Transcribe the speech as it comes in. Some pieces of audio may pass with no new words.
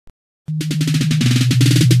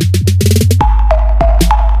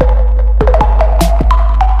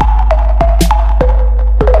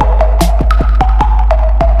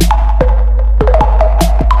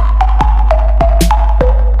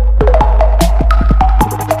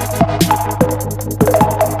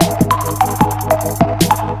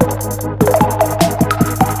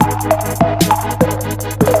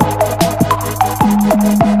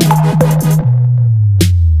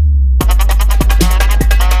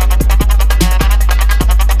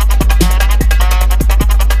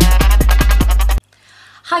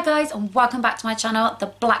Hi guys, and welcome back to my channel, The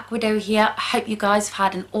Black Widow here. I hope you guys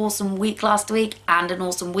have had an awesome week last week and an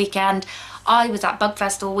awesome weekend. I was at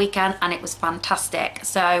Bugfest all weekend and it was fantastic.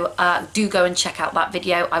 So do go and check out that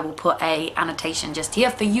video. I will put a annotation just here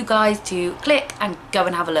for you guys to click and go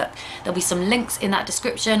and have a look. There'll be some links in that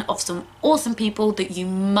description of some awesome people that you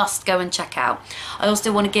must go and check out. I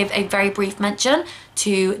also want to give a very brief mention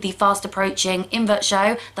to the fast approaching invert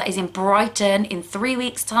show that is in Brighton in 3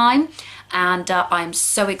 weeks time. And I'm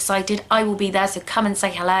so excited. I will be there, so come and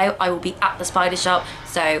say hello. I will be at the spider shop,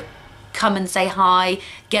 so come and say hi,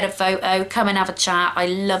 get a photo, come and have a chat. I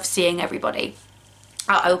love seeing everybody.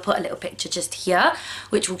 I will put a little picture just here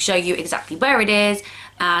which will show you exactly where it is,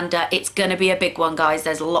 and it's gonna be a big one, guys.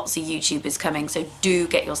 There's lots of YouTubers coming, so do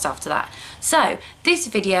get yourself to that. So this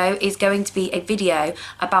video is going to be a video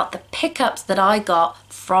about the pickups that I got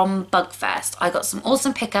from Bugfest. I got some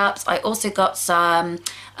awesome pickups. I also got some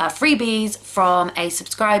freebies from a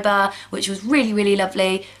subscriber, which was really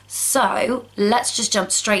lovely. So let's just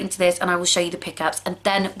jump straight into this and I will show you the pickups, and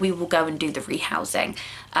then we will go and do the rehousing.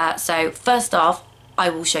 So first off, I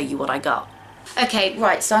will show you what I got. Okay,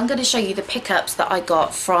 right, so I'm going to show you the pickups that I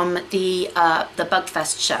got from the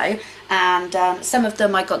Bugfest show, and some of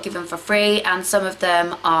them I got given for free and some of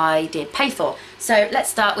them I did pay for. So let's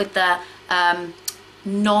start with the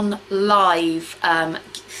non-live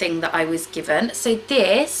thing that I was given. So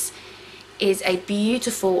this is a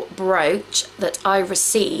beautiful brooch that I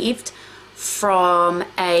received from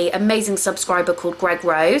a amazing subscriber called Greg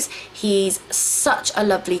Rose. He's such a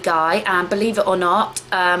lovely guy, and believe it or not,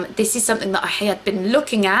 this is something that I had been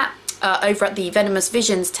looking at over at the Venomous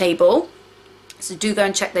Visions table, so do go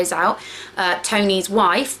and check those out. Tony's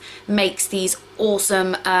wife makes these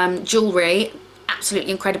awesome jewellery,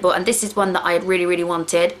 absolutely incredible, and this is one that I had really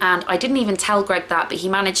wanted, and I didn't even tell Greg that, but he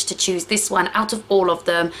managed to choose this one out of all of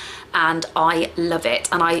them, and I love it,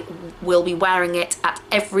 and I will be wearing it at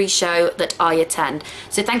every show that I attend.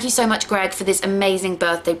 So thank you so much, Greg, for this amazing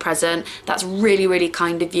birthday present. That's really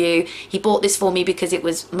kind of you. He bought this for me because it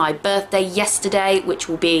was my birthday yesterday, which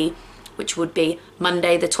would be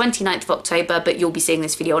Monday the 29th of October, but you'll be seeing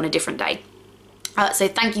this video on a different day. So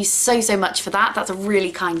thank you so much for that. That's a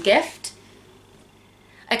really kind gift.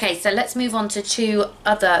 Okay, so let's move on to two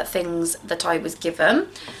other things that I was given.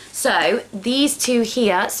 So these two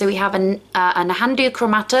here, so we have an Nahandu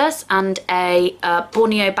chromatus and a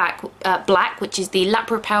Borneo black, which is the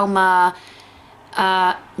Lapropelma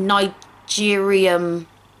nigerium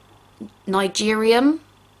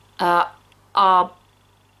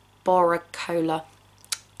arboricola.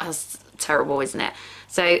 That's terrible, isn't it?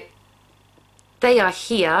 So they are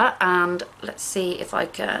here, and let's see if I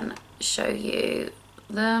can show you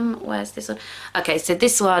them. Where's this one? Okay, so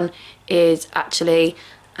this one is actually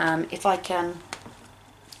if I can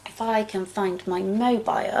find my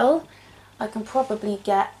mobile, I can probably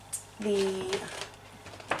get the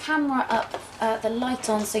camera up, the light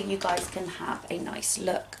on, so you guys can have a nice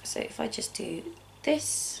look. So if I just do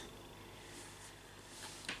this,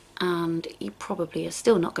 and you probably are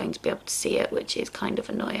still not going to be able to see it, which is kind of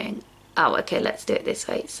annoying. Oh, okay, let's do it this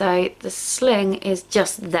way. So the sling is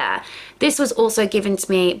just there. This was also given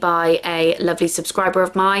to me by a lovely subscriber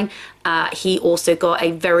of mine. He also got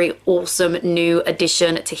a very awesome new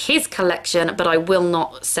addition to his collection, but I will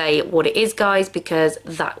not say what it is, guys, because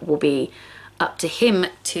that will be up to him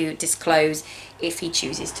to disclose if he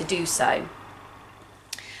chooses to do so.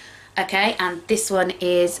 Okay, and this one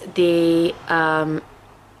is the, let's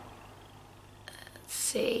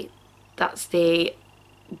see, that's the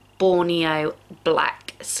Borneo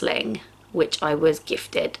black sling, which I was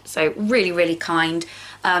gifted. So really kind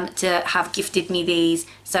to have gifted me these,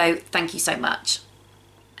 so thank you so much.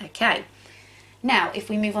 Okay, now if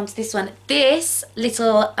we move on to this one, this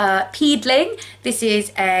little peedling, this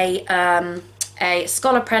is a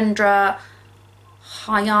Scolopendra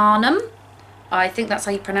hyanum. I think that's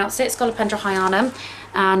how you pronounce it, Scolopendra hyanum.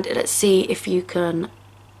 And let's see if you can,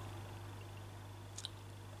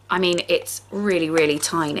 I mean, it's really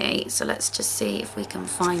tiny, so let's just see if we can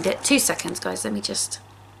find it. 2 seconds, guys, let me just,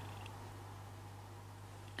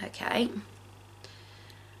 okay.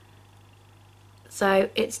 So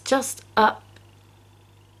it's just up,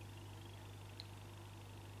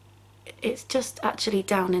 it's just actually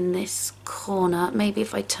down in this corner. Maybe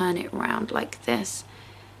if I turn it around like this,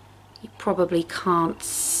 you probably can't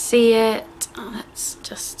see it. Oh, let's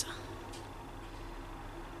just,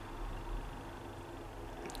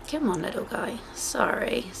 come on, little guy.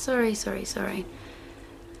 Sorry.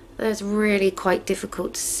 That's really quite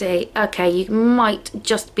difficult to see. Okay, you might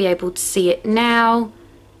just be able to see it now.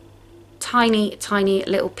 Tiny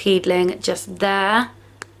little peedling just there.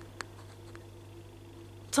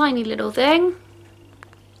 tiny little thing.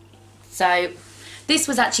 So this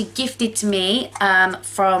was actually gifted to me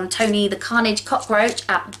from Tony the Carnage Cockroach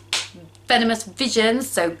at Venomous Visions,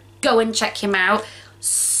 so go and check him out.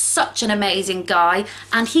 Such an amazing guy,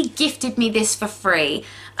 and he gifted me this for free.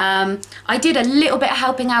 I did a little bit of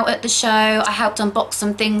helping out at the show. I helped unbox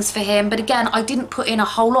some things for him, but again, I didn't put in a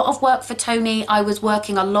whole lot of work for Tony. I was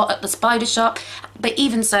working a lot at the spider shop, but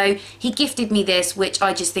even so, he gifted me this, which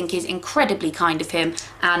I just think is incredibly kind of him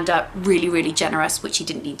and really, really generous, which he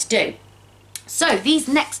didn't need to do. So these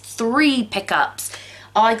next 3 pickups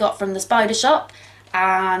I got from the spider shop,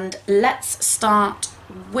 and let's start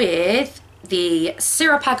with the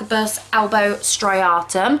Cirripagubus albo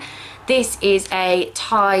striatum. This is a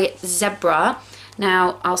Thai zebra.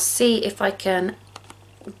 Now I'll see if I can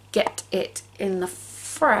get it in the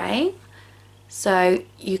frame so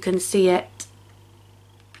you can see it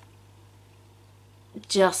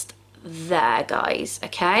just there, guys.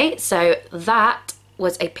 Okay, so that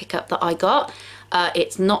was a pickup that I got.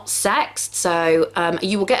 It's not sexed, so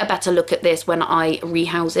you will get a better look at this when I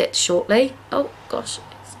rehouse it shortly. Oh gosh,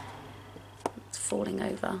 it's falling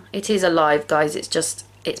over. It is alive, guys.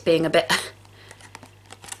 It's being a bit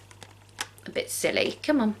silly.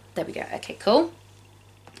 Come on, there we go. Okay, cool.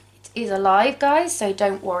 It is alive, guys, so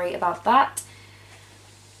don't worry about that.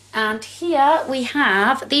 And here we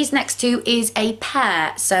have, these next 2 is a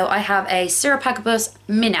pair. So I have a Cirripagubus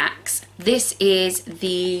minax. This is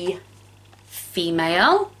the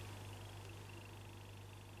female.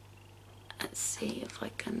 Let's see if I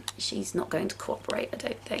can, she's not going to cooperate, I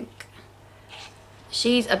don't think.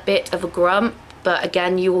 She's a bit of a grump, but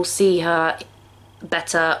again, you will see her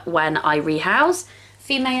better when I rehouse.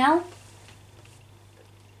 Female.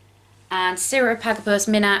 And Cirripagubus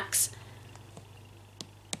minax,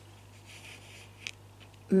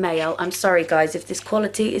 male. I'm sorry guys if this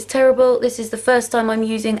quality is terrible. This is the first time I'm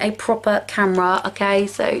using a proper camera, okay,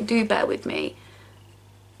 so do bear with me.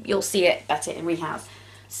 You'll see it better in rehouse.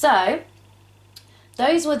 So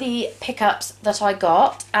those were the pickups that I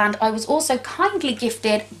got, and I was also kindly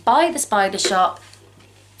gifted by the spider shop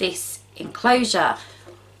this enclosure.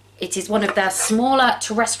 It is one of their smaller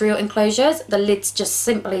terrestrial enclosures. The lids just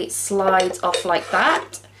simply slides off like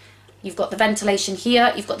that. You've got the ventilation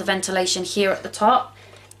here, you've got the ventilation here at the top,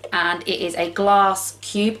 and it is a glass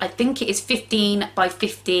cube. I think it is 15 by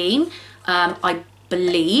 15, I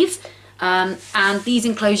believe. And these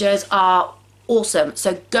enclosures are awesome.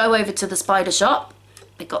 So go over to the spider shop.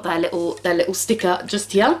 They got their little sticker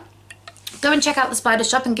just here. Go and check out the spider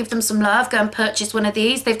shop and give them some love. Go and purchase one of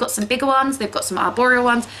these. They've got some bigger ones. They've got some arboreal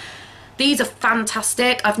ones. These are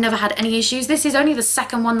fantastic. I've never had any issues. This is only the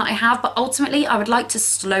second one that I have, but ultimately I would like to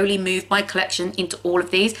slowly move my collection into all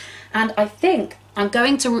of these. And I think I'm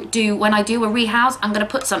going to do, when I do a rehouse, I'm going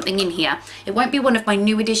to put something in here. It won't be one of my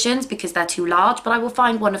new editions because they're too large, but I will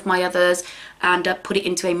find one of my others and put it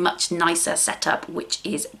into a much nicer setup, which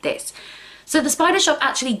is this. So the spider shop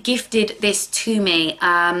actually gifted this to me,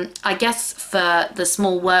 I guess for the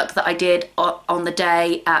small work that I did on the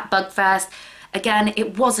day at Bugfest. Again,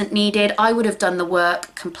 it wasn't needed. I would have done the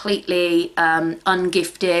work completely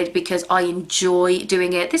ungifted because I enjoy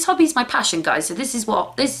doing it. This hobby is my passion, guys, so this is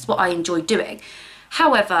what I enjoy doing.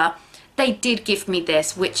 However, they did give me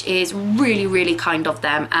this, which is really, really kind of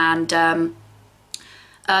them, and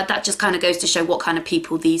that just kind of goes to show what kind of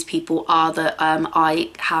people these people are that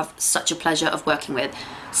I have such a pleasure of working with.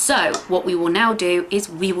 So what we will now do is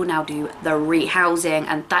we will now do the rehousing,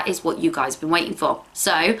 and that is what you guys have been waiting for.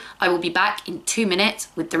 So I will be back in 2 minutes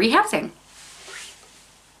with the rehousing.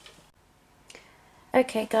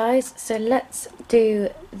 Okay guys, so let's do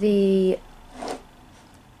the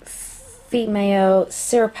female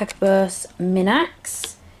Cirripagubus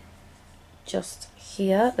minax. Just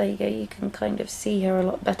here, there you go, you can kind of see her a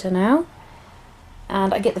lot better now.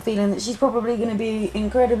 And I get the feeling that she's probably going to be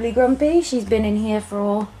incredibly grumpy. She's been in here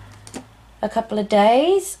for a couple of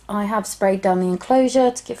days. I have sprayed down the enclosure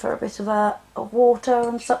to give her a bit of water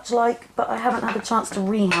and such like, but I haven't had a chance to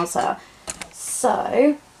rehouse her.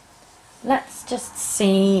 So let's just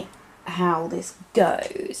see how this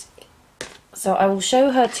goes. So I will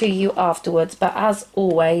show her to you afterwards, but as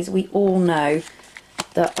always, we all know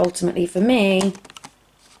that ultimately for me,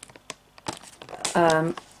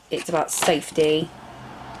 it's about safety.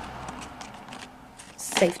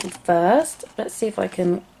 Safety first. Let's see if I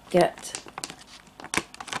can get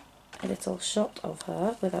a little shot of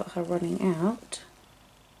her without her running out.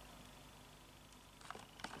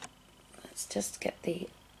 Let's just get the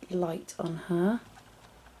light on her.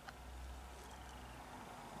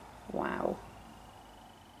 Wow.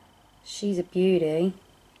 She's a beauty.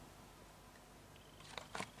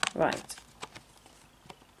 Right.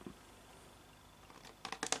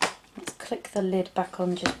 click the lid back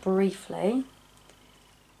on just briefly.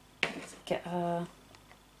 Let's get her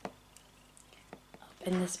up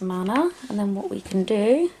in this manner, and then what we can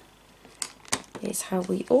do is how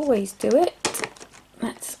we always do it.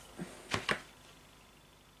 Let's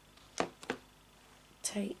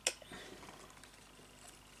take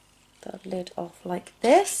the lid off like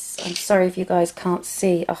this. I'm sorry if you guys can't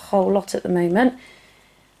see a whole lot at the moment.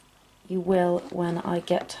 You will when I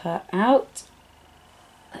get her out.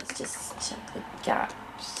 Let's just check the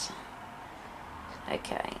gaps.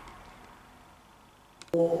 Okay.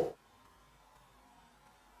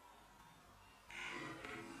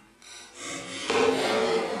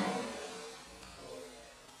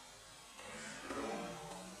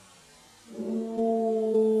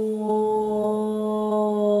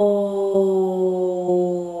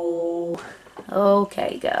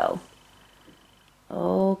 Okay, girl.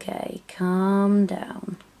 Okay, calm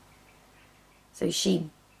down. So she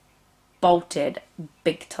bolted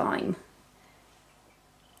big time.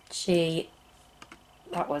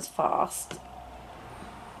 That was fast.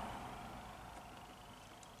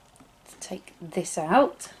 Let's take this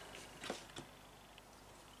out.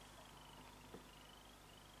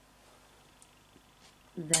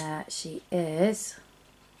 There she is.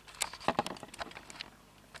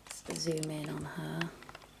 Let's zoom in on her.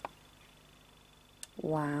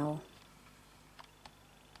 Wow.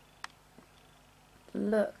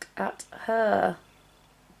 Look at her.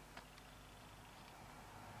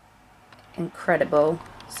 Incredible.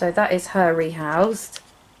 So that is her rehoused.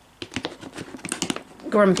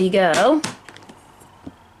 Grumpy girl.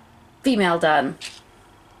 Female done.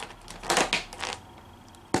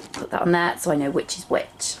 Put that on there so I know which is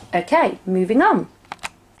which. Okay, moving on.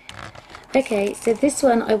 Okay, so this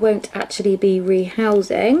one I won't actually be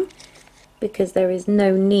rehousing because there is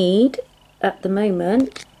no need at the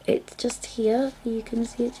moment. It's just here. You can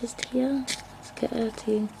see it just here. Let's get her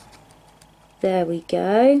to... There we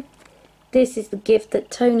go. This is the gift that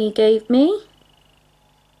Tony gave me.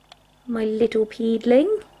 My little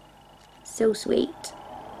peedling. So sweet.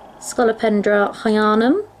 Scolopendra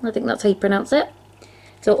hyanum. I think that's how you pronounce it.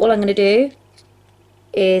 So all I'm going to do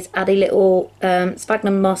is add a little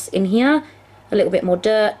sphagnum moss in here. A little bit more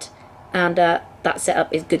dirt. And that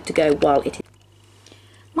setup is good to go while it is...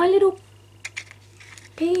 My little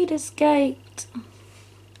peed escaped.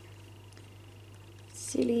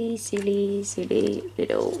 Silly, silly, silly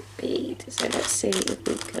little bead. So let's see if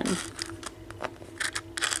we can...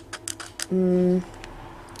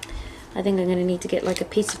 I think I'm going to need to get like a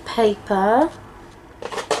piece of paper.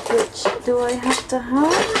 Which do I have to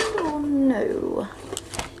have or no?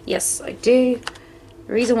 Yes, I do.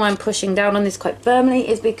 The reason why I'm pushing down on this quite firmly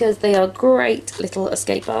is because they are great little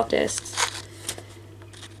escape artists.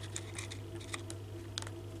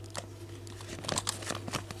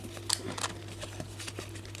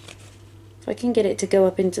 If I can get it to go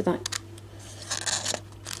up into that.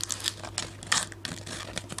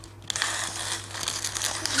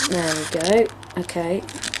 There we go. Okay.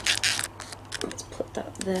 Let's put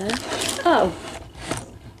that there. Oh!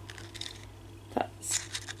 That's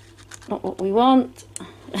not what we want.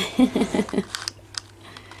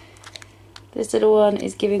 This little one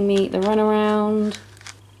is giving me the runaround.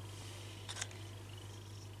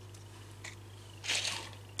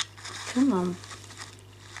 Come on.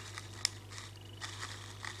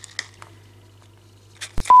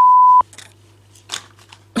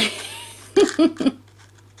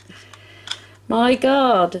 My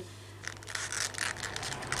God.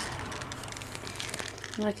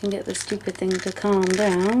 I can get the stupid thing to calm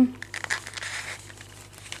down.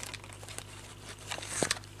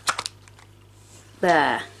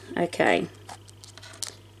 There. Okay.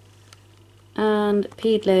 And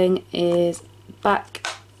peedling is back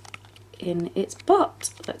in its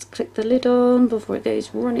pot. Let's click the lid on before it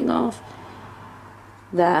goes running off.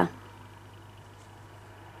 There.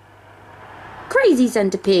 Crazy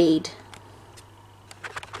centipede.